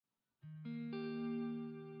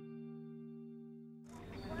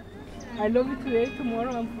I love you today,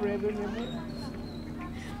 tomorrow, and forever, remember?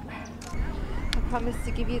 I promise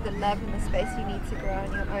to give you the love and the space you need to grow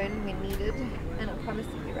on your own when needed, and I promise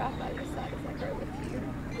to be right by your side as I grow with you.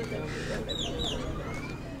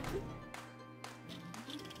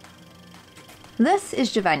 This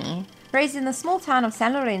is Geovanny, raised in the small town of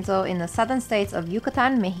San Lorenzo in the southern states of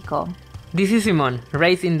Yucatan, Mexico. This is Simone,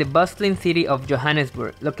 raised in the bustling city of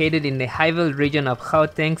Johannesburg, located in the 𝗁𝗲𝗆 region of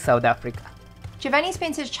Gauteng, South Africa. Geovanny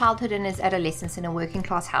spent his childhood and his adolescence in a working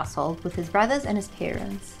class household with his brothers and his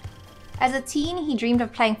parents. As a teen, he dreamed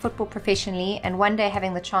of playing football professionally and one day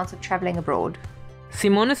having the chance of traveling abroad.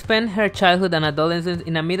 Simone spent her childhood and adolescence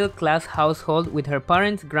in a middle-class household with her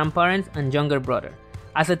parents, grandparents, and younger brother.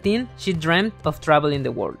 As a teen, she dreamt of traveling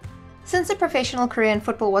the world. Since a professional career in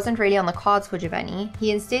football wasn't really on the cards for Geovanny, he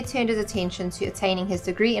instead turned his attention to attaining his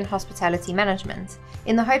degree in hospitality management,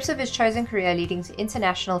 in the hopes of his chosen career leading to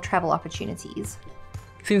international travel opportunities.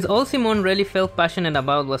 Since all Simone really felt passionate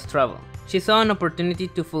about was travel, she saw an opportunity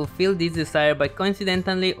to fulfill this desire by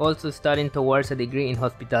coincidentally also studying towards a degree in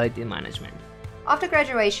hospitality management. After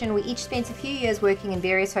graduation, we each spent a few years working in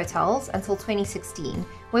various hotels until 2016,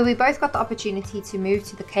 where we both got the opportunity to move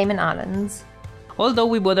to the Cayman Islands. Although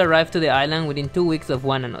we both arrived to the island within 2 weeks of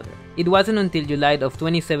one another, it wasn't until July of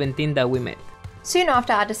 2017 that we met. Soon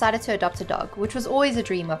after, I decided to adopt a dog, which was always a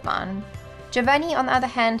dream of mine. Geovanny, on the other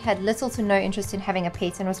hand, had little to no interest in having a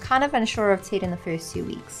pet and was kind of unsure of Ted in the first 2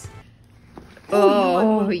 weeks. Yeah.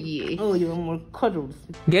 Oh, you want more cuddles.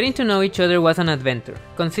 Getting to know each other was an adventure,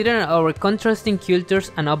 considering our contrasting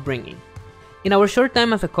cultures and upbringing. In our short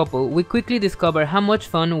time as a couple, we quickly discovered how much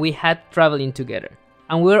fun we had traveling together,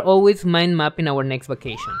 and we were always mind mapping our next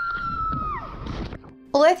vacation.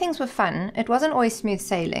 Although things were fun, it wasn't always smooth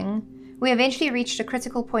sailing. We eventually reached a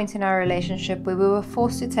critical point in our relationship where we were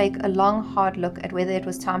forced to take a long, hard look at whether it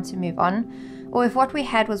was time to move on, or if what we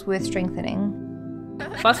had was worth strengthening.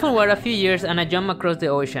 Fast forward a few years and I jumped across the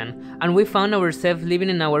ocean, and we found ourselves living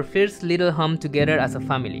in our first little home together as a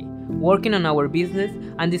family, working on our business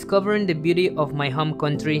and discovering the beauty of my home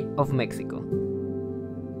country of Mexico.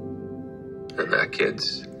 And that,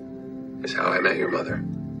 kids, is how I met your mother.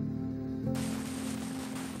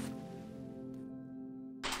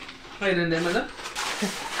 How are you doing there, mother?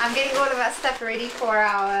 I'm getting all of our stuff ready for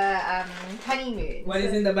our honeymoon. What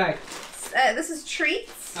is in the bag? This is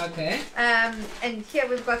treats. Okay. And here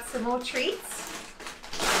we've got some more treats.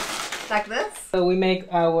 Like this. So we make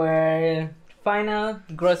our final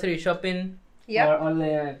grocery shopping for all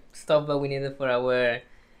the stuff that we needed for our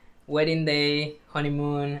wedding day,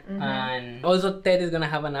 honeymoon, and also Ted is gonna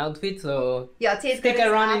have an outfit, so Ted's stick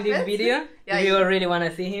around in this video if you really want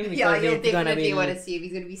to see him, because you'll it's gonna be... want to see him.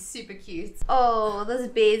 He's gonna be super cute. Oh, this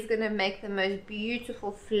bear's gonna make the most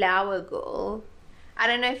beautiful flower girl. I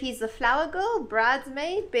don't know if he's the flower girl,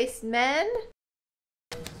 bridesmaid, best man.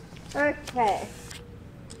 Okay,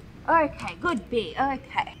 good bear.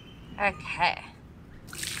 Okay.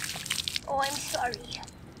 Oh, I'm sorry.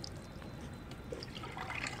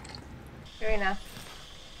 Very nice.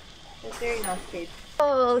 That's very nice, Ted.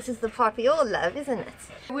 Oh, this is the part we all love, isn't it?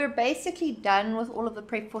 We're basically done with all of the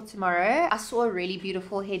prep for tomorrow. I saw a really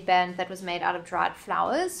beautiful headband that was made out of dried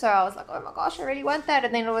flowers, so I was like, oh my gosh, I really want that.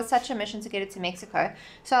 And then it was such a mission to get it to Mexico,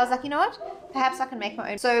 so I was like, you know what, perhaps I can make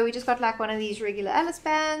my own. So we just got like one of these regular Alice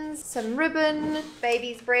bands, some ribbon,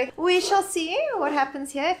 baby's breath. We shall see what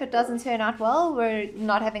happens here. If it doesn't turn out well, we're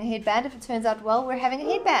not having a headband. If it turns out well, we're having a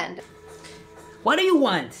headband. What do you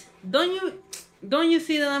want? Don't you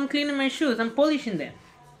see that I'm cleaning my shoes? I'm polishing them.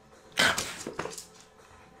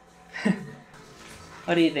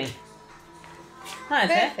 What do you think?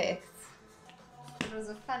 Perfect. It was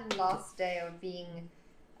a fun last day of being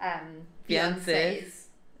fiancés.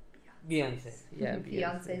 Fiancés.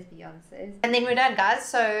 And then we're done, guys.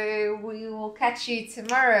 So we will catch you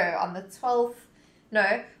tomorrow on the 12th.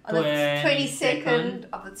 No, on the 22nd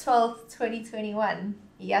of the 12th, 2021.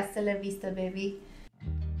 Hasta la vista, baby.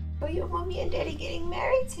 Oh, your mommy and daddy getting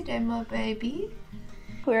married today, my baby.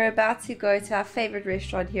 We're about to go to our favorite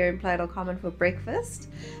restaurant here in Playa del Carmen for breakfast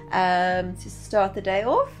to start the day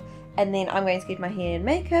off, and then I'm going to get my hair and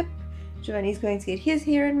makeup. Geovanny's going to get his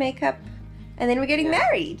hair and makeup, and then we're getting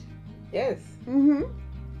married. Yes.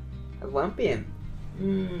 At 1 p.m.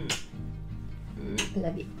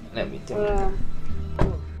 Love you. Love you too.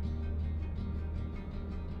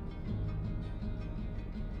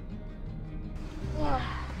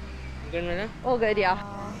 Good, Mila? All good, yeah.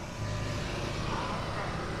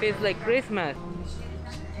 Feels like Christmas.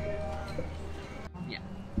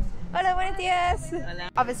 Hola, buenos días. Hola.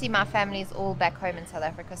 Obviously, my family is all back home in South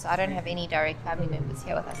Africa, so I don't have any direct family members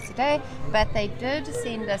here with us today. But they did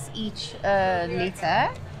send us each a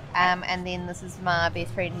letter And then this is my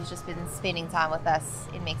best friend who's just been spending time with us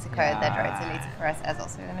in Mexico that wrote a letter for us as well.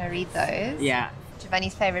 So we're going to read those. Yeah.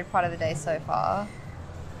 Geovanny's favorite part of the day so far.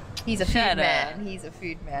 He's a food man. He's a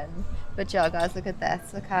food man. But yeah, guys, look at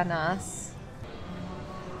that. Look how nice.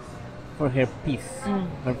 For her piece,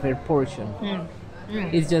 for her portion.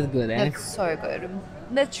 It's just good, eh? It's so good.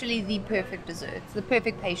 Literally the perfect dessert. The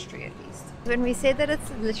perfect pastry, at least. When we said that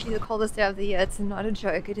it's literally the coldest day of the year, it's not a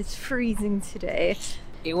joke. It is freezing today.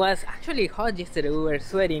 It was actually hot yesterday. We were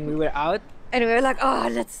sweating. We were out. And we were like, oh,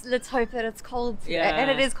 let's hope that it's cold today. Yeah,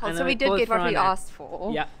 and it is cold, so we did get what we asked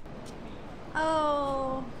for. Yeah.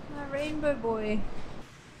 Oh, my rainbow boy.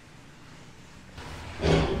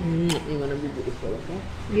 You're gonna be beautiful, okay?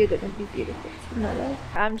 You're gonna be beautiful tomorrow.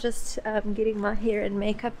 I'm just getting my hair and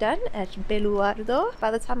makeup done at Belluardo. By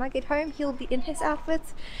the time I get home, he'll be in his outfit,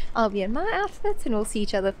 I'll be in my outfit, and we'll see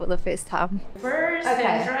each other for the first time. First,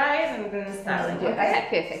 and dry, and we're gonna start. Okay,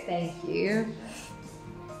 perfect. Thank you.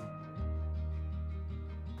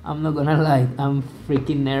 I'm not gonna lie, I'm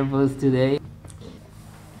freaking nervous today.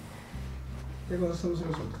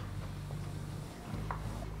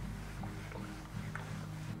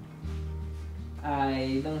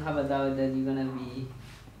 I don't have a doubt that you're gonna be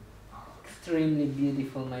extremely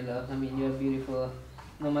beautiful, my love. I mean, you're beautiful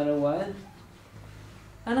no matter what.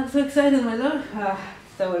 And I'm so excited, my love.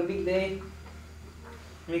 It's our big day.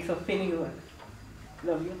 Mix of feelings.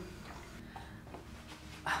 Love you.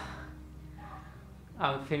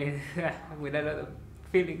 I'm feeling with a lot of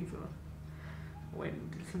feelings when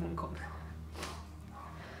Simone comes.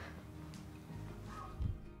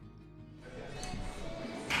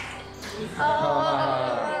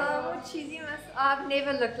 Oh, 𝗁𝗵𝗶𝗀. I've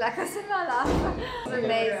never looked like this in my life. It's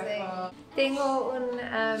amazing. Tengo un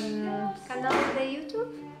canal de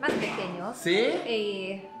YouTube más pequeño. ¿Sí?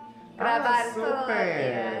 Y grabar todo el súper.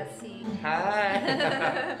 día, sí.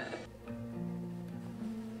 Hi.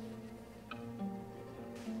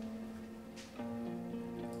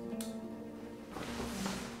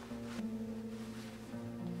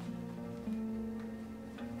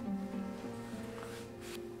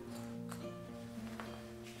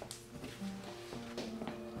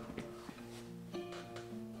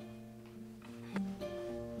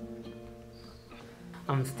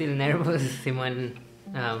 I'm still nervous. Simone,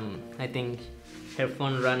 I think her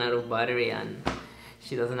phone ran out of battery and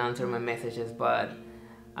she doesn't answer my messages, but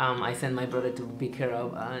I sent my brother to pick her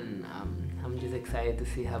up, and I'm just excited to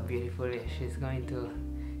see how beautiful she's going to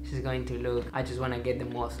look. I just want to get the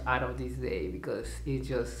most out of this day because it's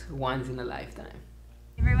just once in a lifetime.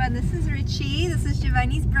 Everyone, this is 𝗁𝗍. This is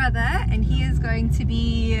Geovanny's brother, and he is going to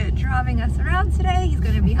be driving us around today. He's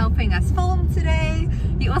going to be helping us film today.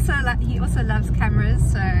 He also loves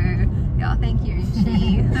cameras, so yeah, thank you,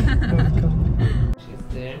 𝗁𝗍. She's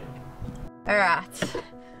there. Alright.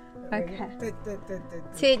 Okay.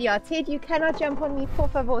 Ted, you cannot jump on me,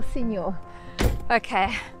 𝗍𝗶𝗀𝗀, señor.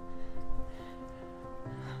 Okay.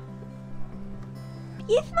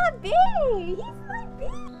 He's my babe! He's my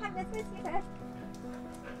babe! Hi, that's my sweetheart.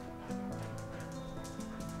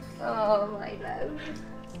 Oh, my love.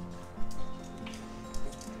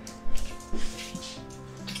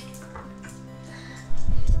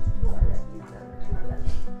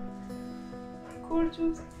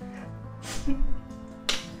 Gorgeous.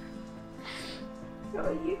 How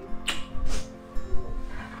are you?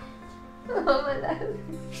 Oh, my love.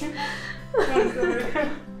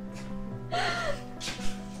 I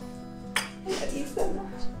love you so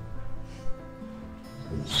much.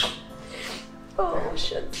 Oh,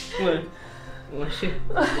 shit. What? Oh, shit.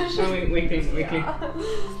 Oh, we clean.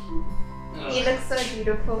 You look so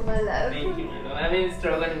beautiful, my love. Thank you, my love. I've been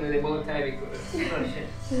struggling with the bow tie because oh shit.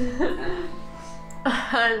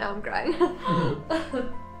 I'm crying.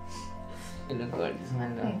 You look gorgeous, my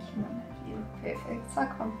love. Thank you, my love. You look perfect. I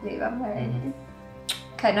can't believe I'm wearing you.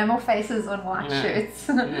 Okay, no more faces on white shirts.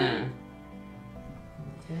 Yeah.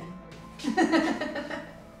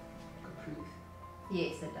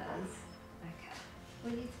 Yes, it does. Okay.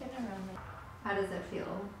 Will you turn around? How does it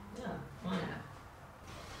feel? Yeah, fine.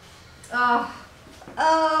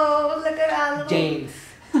 Oh, look at our little... James.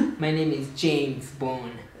 My name is James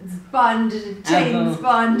Bond. It's Bond. James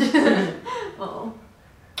Bond. Oh.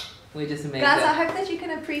 We just made Guys, that. I hope that you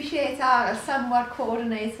can appreciate our somewhat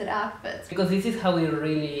coordinated outfits. Because this is how we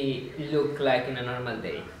really look like in a normal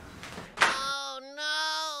day.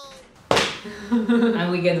 And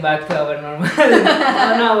we get back to our normal.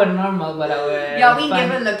 Not our normal, but our. Yeah, we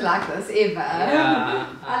never look like this ever. Yeah.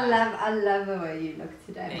 I love the way you look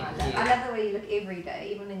today, my Thank love. you. I love the way you look every day,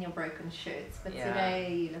 even in your broken shirts. But Yeah.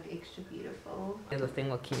 today you look extra beautiful. Los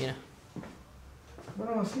tengo aquí, mira.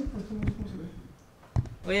 Bueno, así, pues, ¿cómo se ve?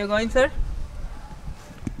 Where you going, sir?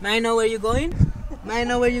 May I know where you're going? May I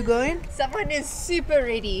know where you're going? Someone is super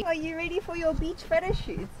ready. Are you ready for your beach photo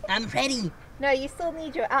shoot? I'm ready. No, you still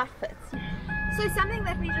need your outfit. So something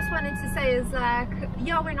that we just wanted to say is like,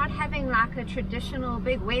 yeah, we're not having like a traditional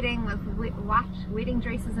big wedding with white wedding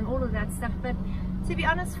dresses and all of that stuff, but to be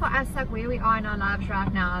honest, for us, like where we are in our lives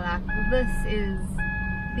right now, like this is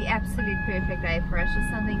the absolute perfect day for us.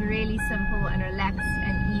 Just something really simple and relaxed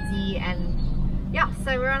and easy, and yeah,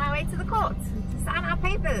 so we're on our way to the court to sign our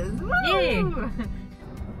papers. Woo! Yeah.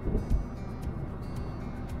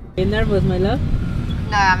 Are you nervous, my love?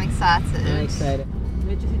 No, I'm excited. I'm excited.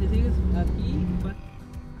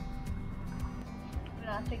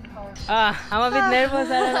 I'm a bit nervous,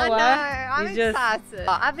 I don't know why. No, I'm excited.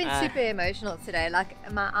 I've been super emotional today. Like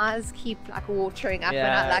my eyes keep like watering up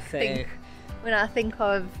when I think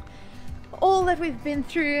of all that we've been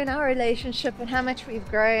through in our relationship and how much we've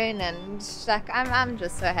grown, and like I'm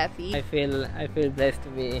just so happy. I feel blessed to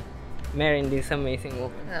be marrying this amazing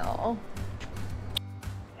woman. No.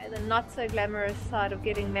 And the not so glamorous side of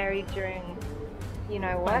getting married during, you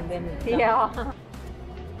know what? Pandemic. Yeah.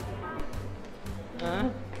 Huh?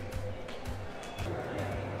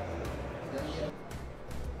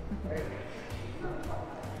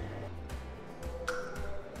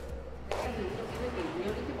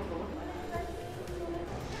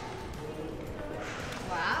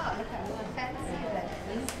 Wow, look how fancy that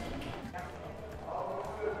is.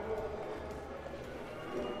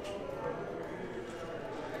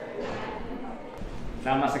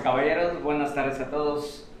 Damas y caballeros, buenas tardes a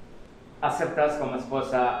todos. Aceptas como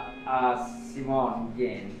esposa a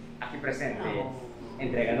Simone, aquí presente,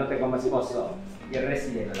 entregándote como esposo y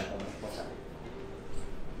recibiéndola como esposa.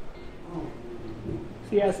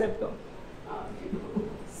 Sí, acepto.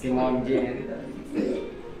 Simone,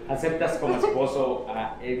 aceptas como esposo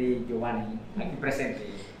a 𝗩𝗵𝗶𝗀𝗀, aquí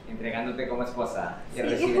presente, entregándote como esposa y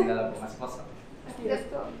recibiéndola como esposo.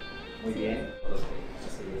 Acepto. Muy bien.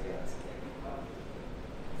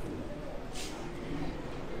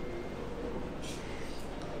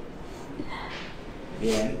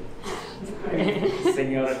 Bien.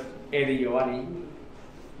 Señor 𝗩𝗵𝗀𝗀,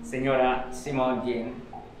 señora Simone,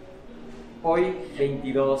 hoy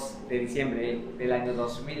 22 de diciembre del año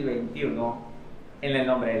 2021, en el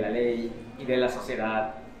nombre de la ley y de la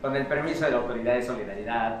sociedad, con el permiso de la Autoridad de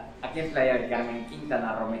Solidaridad, aquí en Playa del Carmen,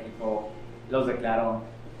 Quintana Roo, México, los declaro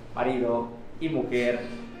marido y mujer,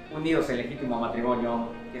 unidos en legítimo matrimonio,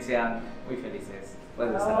 que sean muy felices.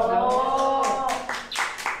 Pueden estar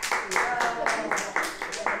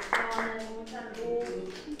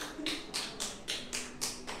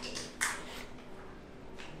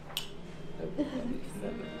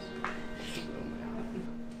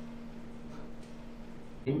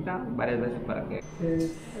varias veces para que I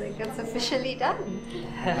think it's officially done.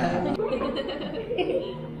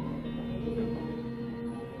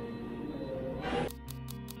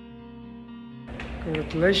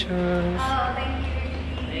 Congratulations. Oh, thank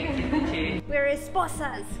you. We're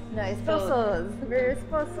esposas. No, esposos. We're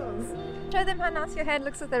esposos. Show them how nice your hand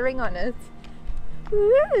looks with the ring on it.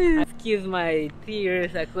 Excuse my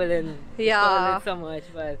tears, I couldn't Yeah. it so much,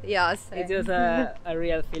 but Yeah, same. it's just a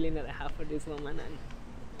real feeling that I have for this woman, and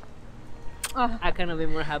Oh. I cannot be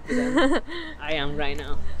more happy than I am right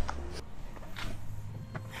now.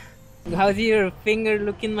 How's your finger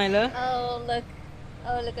looking, my love? Oh, look.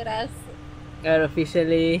 Oh, look at us. We're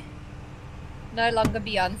officially No longer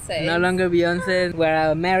Beyonce. no longer Beyonce.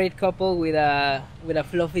 We're a married couple with a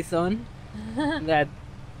fluffy son. That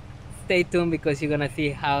stay tuned, because you're gonna see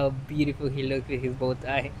how beautiful he looks with his bow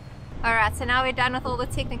tie. Alright, so now we're done with all the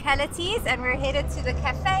technicalities and we're headed to the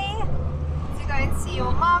cafe to go and see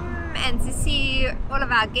your mom and to see all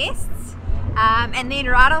of our guests. And then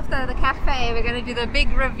right after the cafe, we're going to do the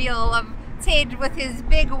big reveal of Ted with his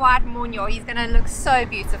big white moño. He's going to look so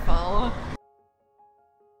beautiful.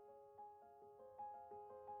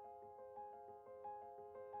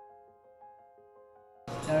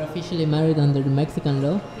 They're officially married under the Mexican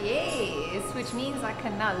law. Yes, which means I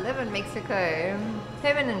can now live in Mexico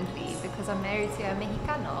permanently because I'm married to a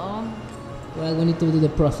Mexicano. Well, we need to do the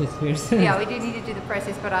process first. Yeah, we do need to do the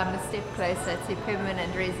process, but I'm a step closer to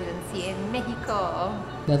permanent residency in Mexico.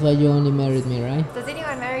 That's why you only married me, right? Does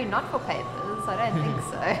anyone marry not for papers? I don't think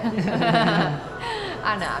so.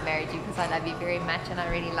 I know I married you because I love you very much and I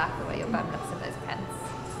really like the way your bum looks in those pants.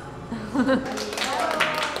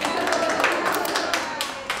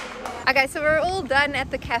 Okay, so we're all done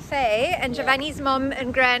at the cafe, and Geovanny's mom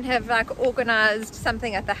and gran have like organized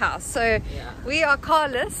something at the house. So we are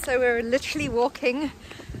carless, so we're literally walking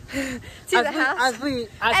to the house.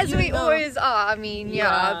 As we always are. I mean,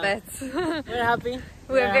 but we're happy.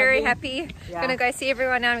 We're very happy. Yeah. Gonna go see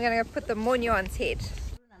everyone now. I'm gonna go put the moño on his head.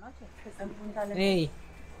 Hey,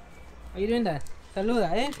 are you doing that? Saluda,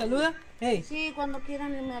 saluda. Hey. Sí, cuando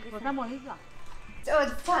quieran me avisan. So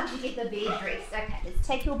it's time to get the bed dressed. Okay, let's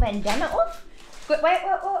take your bandana off. Wait,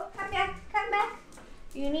 come back.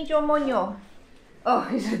 You need your moño. Oh,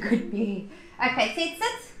 he's a good baby. Okay, sit.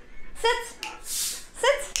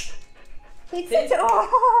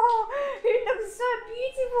 Oh, he looks so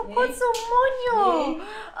beautiful. Got some moño.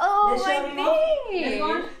 Oh, my baby.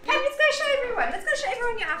 Come, let's go show everyone. Let's go show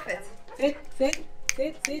everyone your outfit. Sit.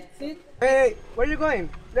 Hey, where are you going?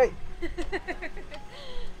 Hey.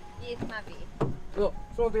 Yes, my baby. No,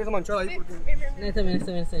 solo te dejo manchada ahí porque... Está bien.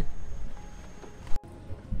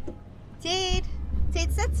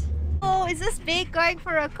 Sit. Oh, is this big going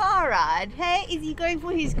for a car ride? Hey, is he going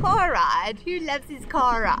for his car ride? Who loves his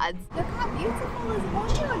car rides? Look how beautiful his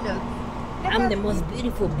moño looks. I'm the most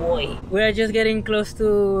beautiful boy. We are just getting close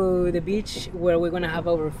to the beach where we're gonna have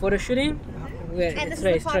our photo shooting. And this is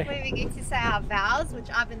the part where we get to say our vows, which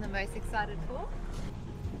I've been the most excited for.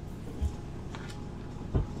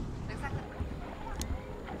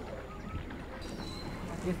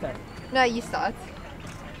 You start. No, you start.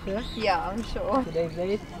 Sure? Yeah, I'm sure. Today's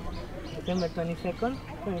date, December 22nd,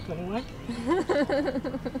 2021.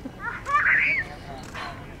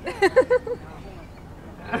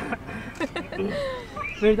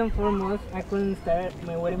 First and foremost, I couldn't start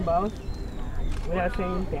my wedding vows without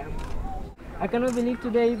saying damn. I cannot believe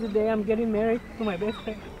today is the day I'm getting married to my best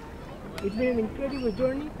friend. It's been an incredible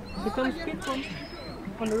journey with some speed bumps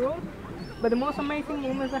on the road, but the most amazing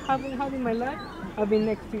moments I have had in my life have been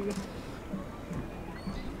next to you.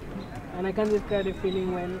 And I can't describe the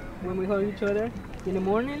feeling when we hold each other in the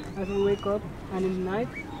morning as we wake up, and in the night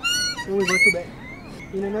when we go to bed.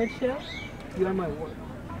 In a nutshell, you are my world.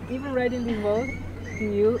 Even writing this vow to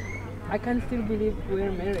you, I can still believe we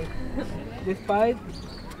are married. Despite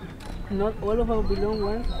not all of our beloved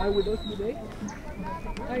ones are with us today,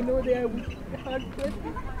 I know they are with the heart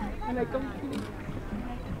present, and I can feel it.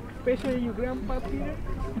 Especially your grandpa Peter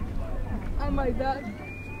and my dad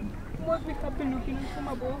must be happy looking from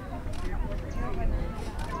above.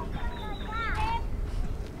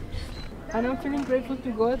 And I'm feeling grateful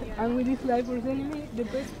to God and with His life for sending me the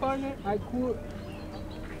best partner I could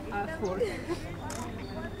ask for.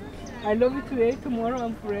 I love you today, tomorrow,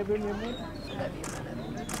 and forever, Memo.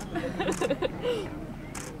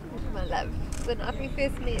 My love, when we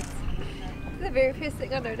first met, the very first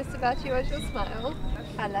thing I noticed about you was your smile.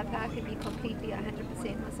 I love how I can be completely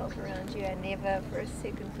 100% myself around you and never for a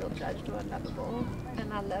second feel judged or unlovable.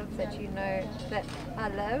 And I love that you know that I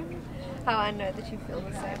love how I know that you feel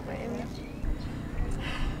the same way.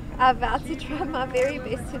 I vow to try my very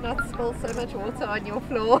best to not spill so much water on your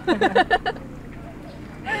floor.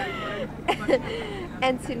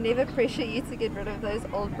 And to never pressure you to get rid of those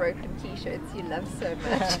old broken t-shirts you love so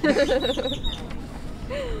much.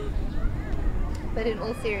 But in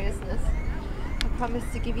all seriousness, I promise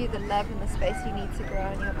to give you the love and the space you need to grow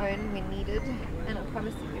on your own when needed, and I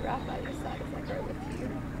promise to be right by your side as I grow with you.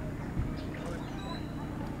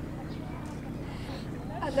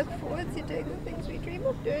 I look forward to doing the things we dream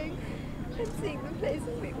of doing, and seeing the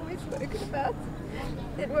places we've always spoken about,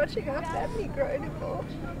 and watching our family grow and evolve.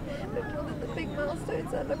 And more than the big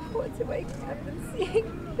milestones, I look forward to waking up and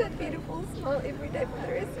seeing that beautiful smile every day for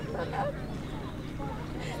the rest of my life.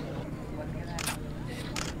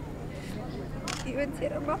 You and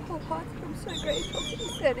Ted are my whole heart. I'm so grateful to be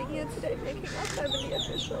standing here today making our family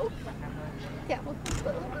official. Yeah, well,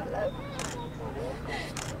 my love.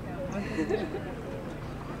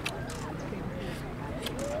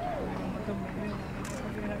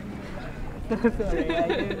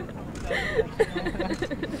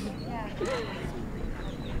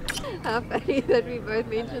 How funny that we both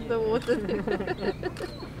mentioned the water.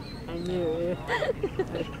 I knew it.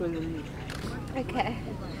 I couldn't. Okay.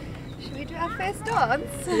 Should we do our first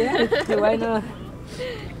dance? Yeah, why not?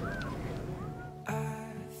 I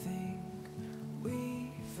think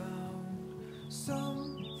we found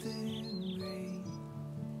something great.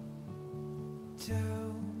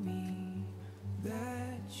 Tell me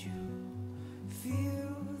that you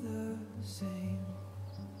feel the same.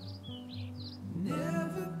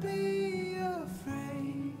 Never be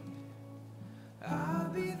afraid. I'll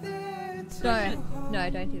be there to No,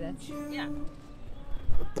 don't do that. Yeah.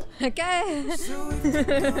 Okay.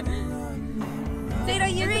 Zed, are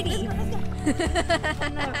you ready? If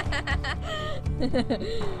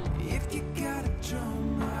you got a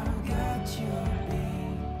drum, I got your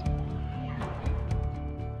beat.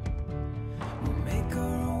 We'll make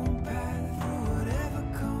our own path through whatever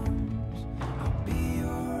comes. I'll be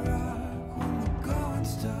your rock when the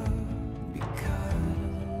going's tough,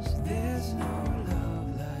 because there's no love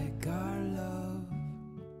like our love.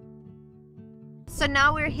 So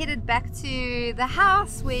now we're headed back to the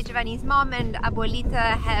house where Geovanny's mom and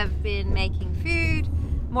abuelita have been making food.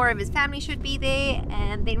 More of his family should be there,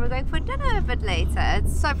 and then we're going for dinner a bit later.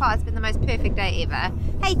 So far it's been the most perfect day ever.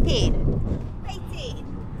 Hey Ted! Hey Ted!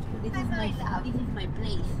 This is my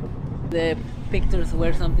place. The pictures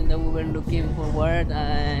were something that we were looking forward,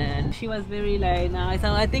 and she was very like nice.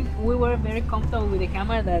 And I think we were very comfortable with the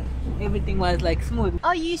camera, that everything was like smooth.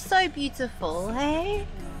 Oh, you're so beautiful, hey?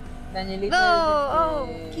 Danielita, Oh,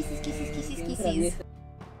 kisses, kisses, kisses, kisses.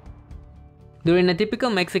 During a typical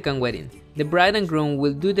Mexican wedding, the bride and groom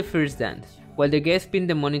will do the first dance, while the guests pin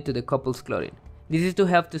the money to the couple's clothing. This is to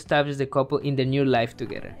help to establish the couple in their new life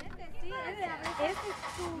together.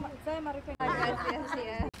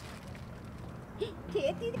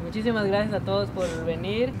 Muchísimas gracias a todos por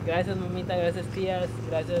venir. Gracias mamita, gracias tías,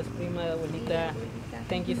 gracias prima, abuelita.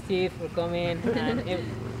 Thank you Steve for coming,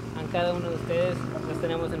 and cada uno de ustedes los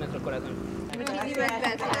tenemos en nuestro corazón. Muchísimas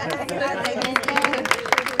gracias.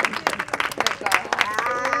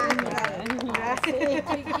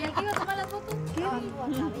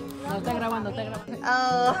 No, está grabando, está grabando.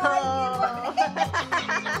 Oh.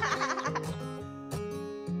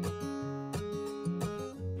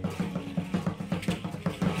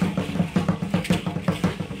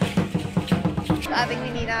 I think we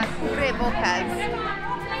need our 𝗩𝗶𝗱𝗏𝗀.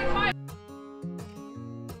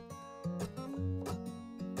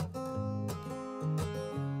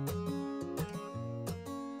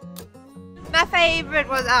 My favorite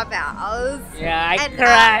was our vows. Yeah, I And,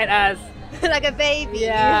 cried as like a baby.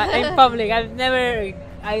 yeah in public.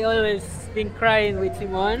 I always been crying with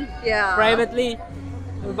Simone. Yeah. Privately,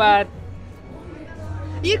 but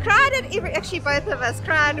You cried at actually both of us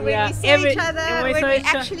cried when Yeah, we saw each other, when when we saw we each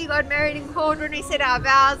other. actually got married in court, when we said our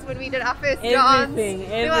vows, when we did our first Everything, dance.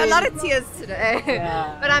 There were a lot of tears today.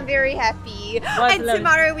 Yeah. But I'm very happy. Was And lovely.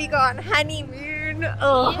 tomorrow we go on honeymoon.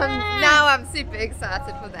 Oh, now I'm super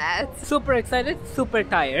excited for that. super excited, super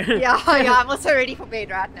tired. Yeah, I'm also ready for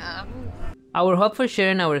bed right now. Our hope for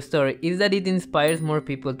sharing our story is that it inspires more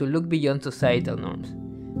people to look beyond societal norms.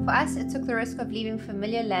 For us, it took the risk of leaving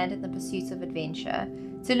familiar land in the pursuit of adventure,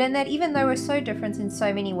 to learn that even though we're so different in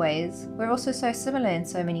so many ways, we're also so similar in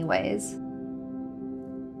so many ways.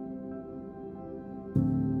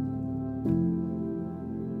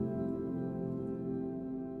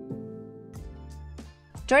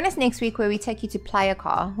 Join us next week where we take you to Playa,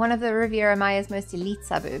 one of the 𝗩𝗵𝗀𝗀𝗀 most elite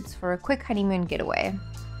suburbs, for a quick honeymoon getaway.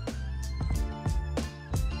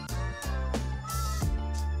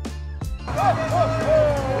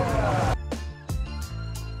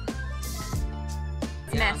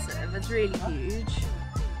 It's massive, it's really huge.